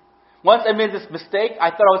 Once I made this mistake,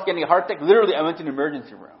 I thought I was getting a heart attack. Literally, I went to the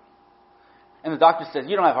emergency room. And the doctor says,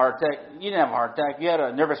 you don't have a heart attack. You didn't have a heart attack. You had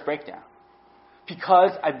a nervous breakdown.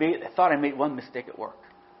 Because I thought I made one mistake at work.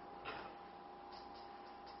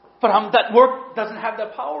 But that work doesn't have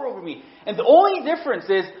that power over me. And the only difference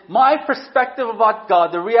is my perspective about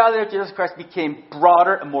God, the reality of Jesus Christ, became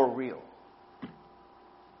broader and more real.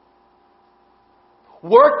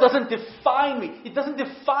 Work doesn't define me. It doesn't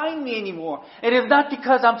define me anymore. And it's not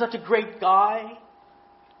because I'm such a great guy.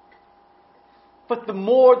 But the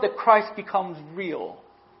more that Christ becomes real,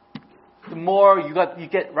 the more you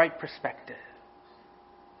get right perspective.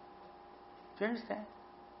 Do you understand?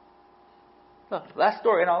 Look, last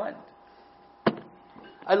story and I'll end.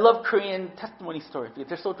 I love Korean testimony stories because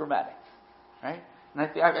they're so dramatic. Right? And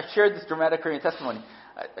I've shared this dramatic Korean testimony.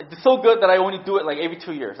 It's so good that I only do it like every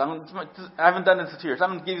 2 years. I haven't done this in 2 years.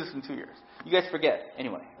 I'm going to give this in 2 years. You guys forget.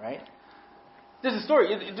 Anyway, right? There's a story.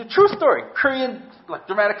 It's a true story. Korean, like,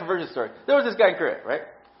 dramatic conversion story. There was this guy in Korea, right?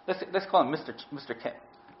 Let's call him Mr. Kim.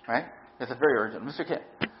 Right? That's a very original. Mr. Kim.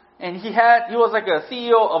 And he was like a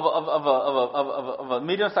CEO of a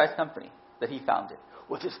medium-sized company that he founded.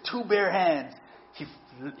 With his 2 bare hands, he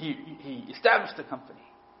established the company.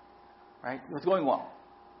 Right? It was going well.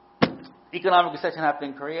 Economic recession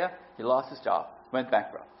happened in Korea. He lost his job, went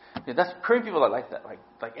bankrupt. That's Korean people are like that.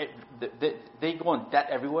 They go in debt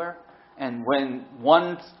everywhere, and when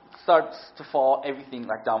one starts to fall, everything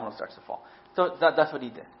like domino starts to fall. So that's what he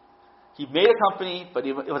did. He made a company, but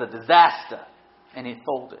it was a disaster, and it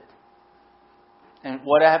folded. And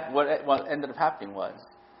what ended up happening was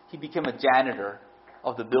he became a janitor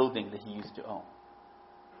of the building that he used to own.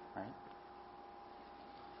 Right?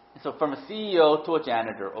 And so from a CEO to a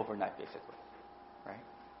janitor overnight, basically. Right?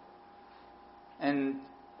 And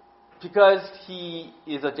because he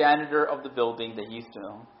is a janitor of the building that he used to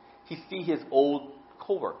own, he sees his old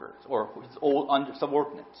co-workers or his old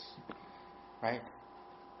subordinates, right?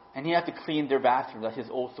 And he has to clean their bathroom that his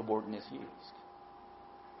old subordinates used,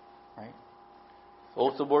 right?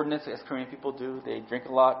 Old subordinates, as Korean people do, they drink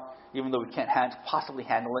a lot. Even though we can't possibly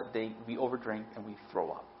handle it, we overdrink and we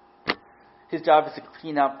throw up. His job is to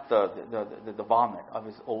clean up the vomit of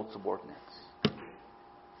his old subordinates.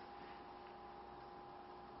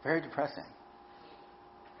 Very depressing.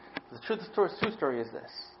 The true story is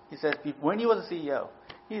this. He says, when he was a CEO,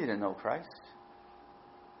 he didn't know Christ.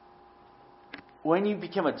 When he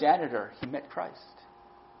became a janitor, he met Christ.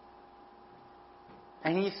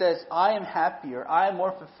 And he says, I am happier, I am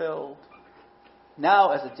more fulfilled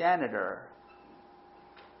now as a janitor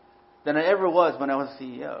than I ever was when I was a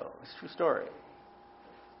CEO. It's a true story.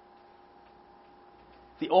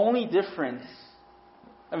 The only difference,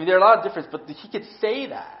 there are a lot of differences, but he could say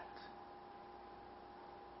that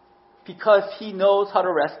because he knows how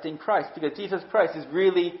to rest in Christ. Because Jesus Christ is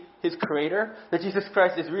really his creator, that Jesus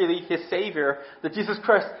Christ is really his savior, that Jesus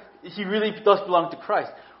Christ, he really does belong to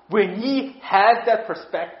Christ. When he has that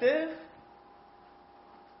perspective,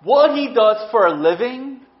 what he does for a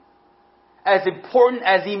living, as important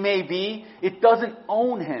as he may be, it doesn't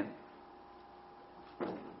own him.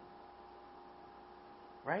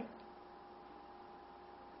 Right?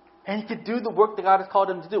 And he could do the work that God has called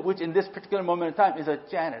him to do, which in this particular moment in time is a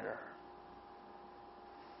janitor.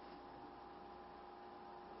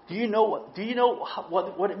 Do you know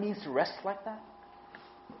what it means to rest like that?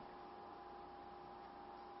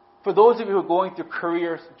 For those of you who are going through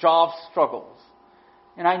career, job struggles,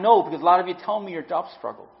 and I know because a lot of you tell me your job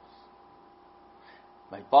struggles.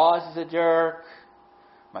 My boss is a jerk.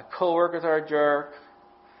 My coworkers are a jerk.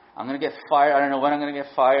 I'm going to get fired. I don't know when I'm going to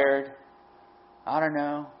get fired. I don't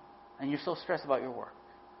know. And you're so stressed about your work.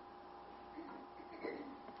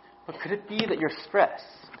 But could it be that you're stressed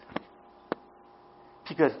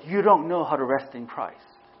because you don't know how to rest in Christ?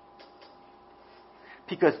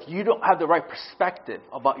 Because you don't have the right perspective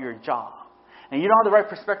about your job. And you don't have the right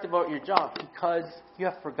perspective about your job because you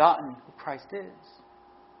have forgotten who Christ is.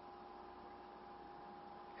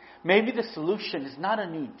 Maybe the solution is not a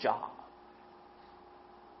new job.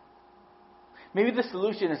 Maybe the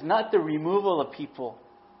solution is not the removal of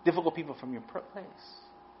difficult people from your place.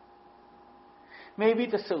 Maybe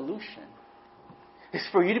the solution is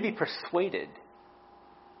for you to be persuaded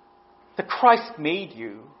that Christ made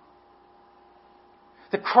you,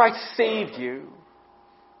 that Christ saved you,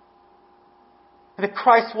 and that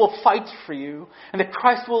Christ will fight for you, and that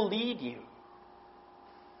Christ will lead you.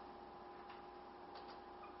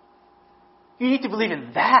 You need to believe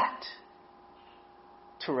in that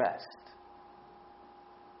to rest.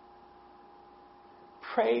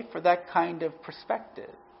 Pray for that kind of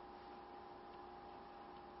perspective.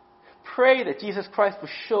 Pray that Jesus Christ will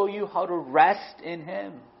show you how to rest in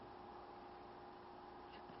Him.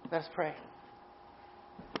 Let us pray.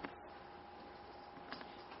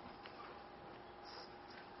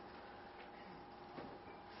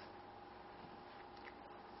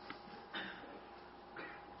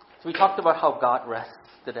 So we talked about how God rests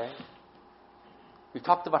today. We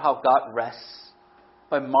talked about how God rests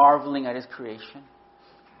by marveling at His creation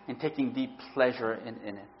and taking deep pleasure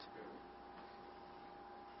in it.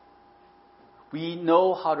 We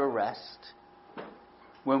know how to rest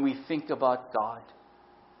when we think about God,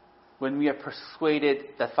 when we are persuaded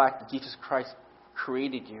the fact that Jesus Christ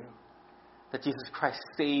created you, that Jesus Christ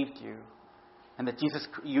saved you, and that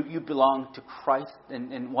you belong to Christ,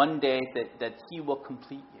 and one day that He will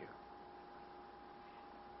complete you.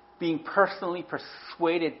 Being personally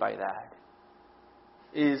persuaded by that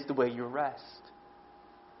is the way you rest.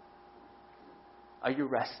 Are you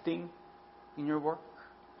resting in your work?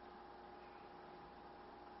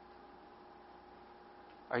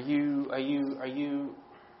 Do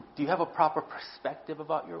you have a proper perspective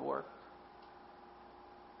about your work?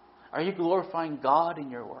 Are you glorifying God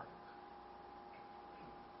in your work?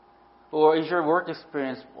 Or is your work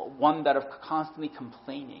experience one that of constantly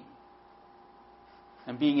complaining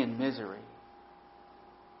and being in misery?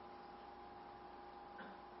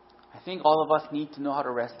 I think all of us need to know how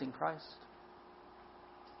to rest in Christ.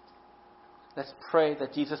 Let's pray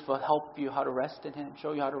that Jesus will help you how to rest in Him,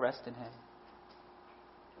 show you how to rest in Him.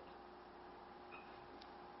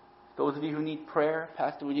 Those of you who need prayer,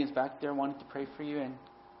 Pastor William's back there wanting to pray for you, and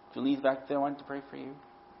Jolene's back there wanting to pray for you.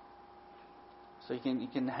 So you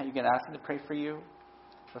can ask them to pray for you.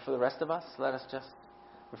 But for the rest of us, let us just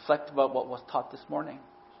reflect about what was taught this morning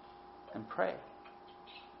and pray.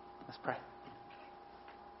 Let's pray.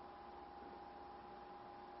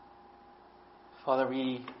 Father,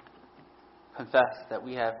 we confess that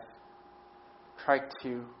we have tried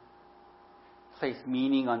to place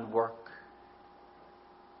meaning on work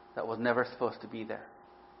that was never supposed to be there.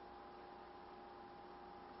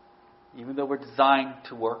 Even though we're designed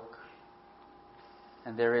to work,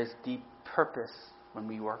 and there is deep purpose when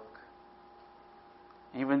we work,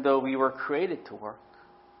 even though we were created to work,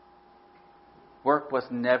 work was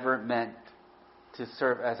never meant to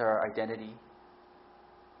serve as our identity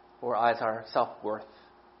or as our self-worth.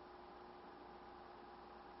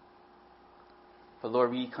 But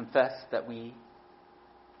Lord, we confess that we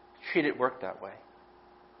treated work that way.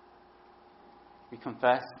 We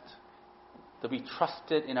confessed that we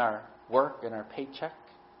trusted in our work and our paychecks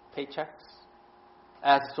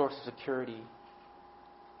as a source of security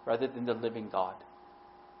rather than the living God.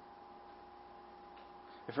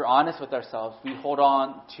 If we're honest with ourselves, we hold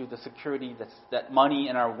on to the security that money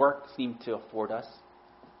and our work seem to afford us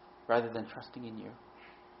rather than trusting in you.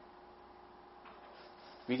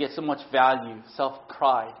 We get so much value,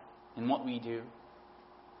 self-pride in what we do,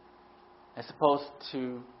 as opposed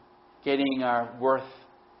to getting our worth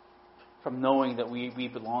from knowing that we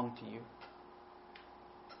belong to you.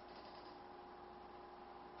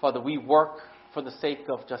 Father, we work for the sake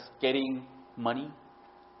of just getting money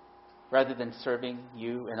rather than serving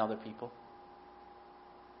you and other people.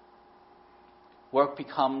 Work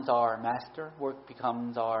becomes our master. Work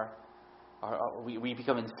becomes we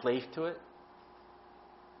become enslaved to it.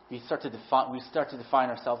 We start to define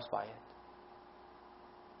ourselves by it.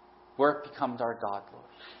 Work becomes our God, Lord.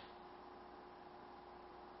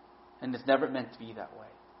 And it's never meant to be that way.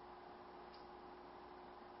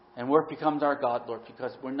 And work becomes our God, Lord,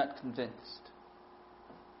 because we're not convinced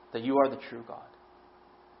that you are the true God.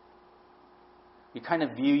 We kind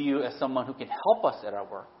of view you as someone who can help us at our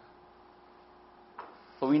work.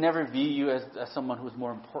 But we never view you as someone who is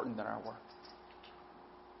more important than our work.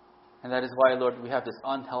 And that is why, Lord, we have this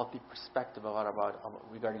unhealthy perspective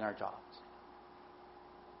regarding our jobs.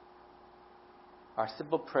 Our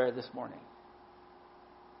simple prayer this morning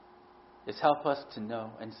is help us to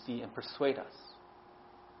know and see and persuade us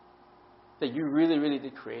that you really, really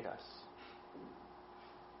did create us.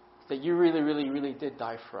 That you really, really, really did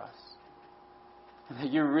die for us. And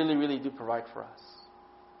that you really, really do provide for us.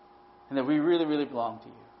 And that we really, really belong to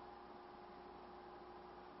you.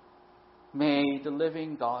 May the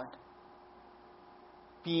living God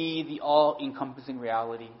be the all-encompassing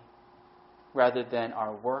reality rather than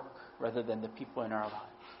our work, rather than the people in our lives.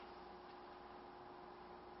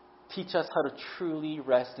 Teach us how to truly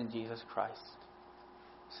rest in Jesus Christ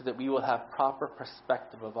so that we will have proper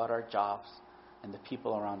perspective about our jobs and the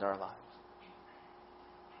people around our lives.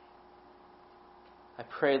 I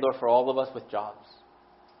pray, Lord, for all of us with jobs,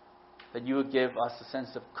 that you would give us a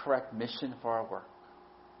sense of correct mission for our work.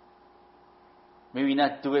 May we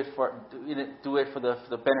not do it for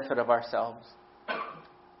the benefit of ourselves,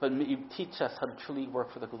 but may you teach us how to truly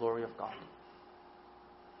work for the glory of God.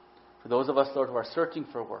 For those of us, Lord, who are searching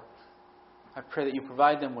for work, I pray that you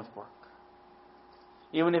provide them with work.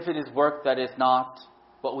 Even if it is work that is not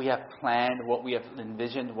what we have planned, what we have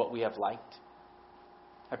envisioned, what we have liked.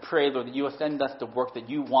 I pray, Lord, that you will send us the work that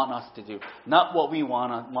you want us to do. Not what we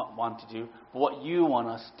want to do, but what you want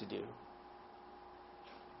us to do.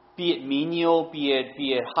 Be it menial, be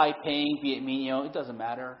it high paying, be it menial, it doesn't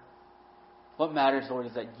matter. What matters, Lord,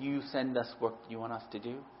 is that you send us work you want us to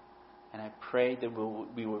do. And I pray that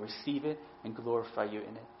we will receive it and glorify you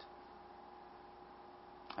in it.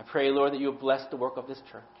 I pray, Lord, that you will bless the work of this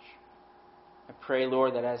church. I pray,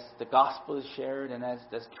 Lord, that as the gospel is shared and as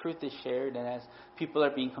truth is shared and as people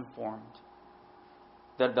are being conformed,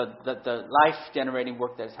 that the life-generating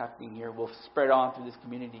work that is happening here will spread on through this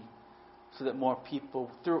community so that more people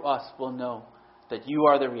through us will know that you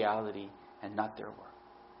are the reality and not their work.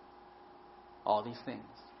 All these things.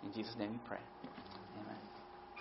 In Jesus' name we pray.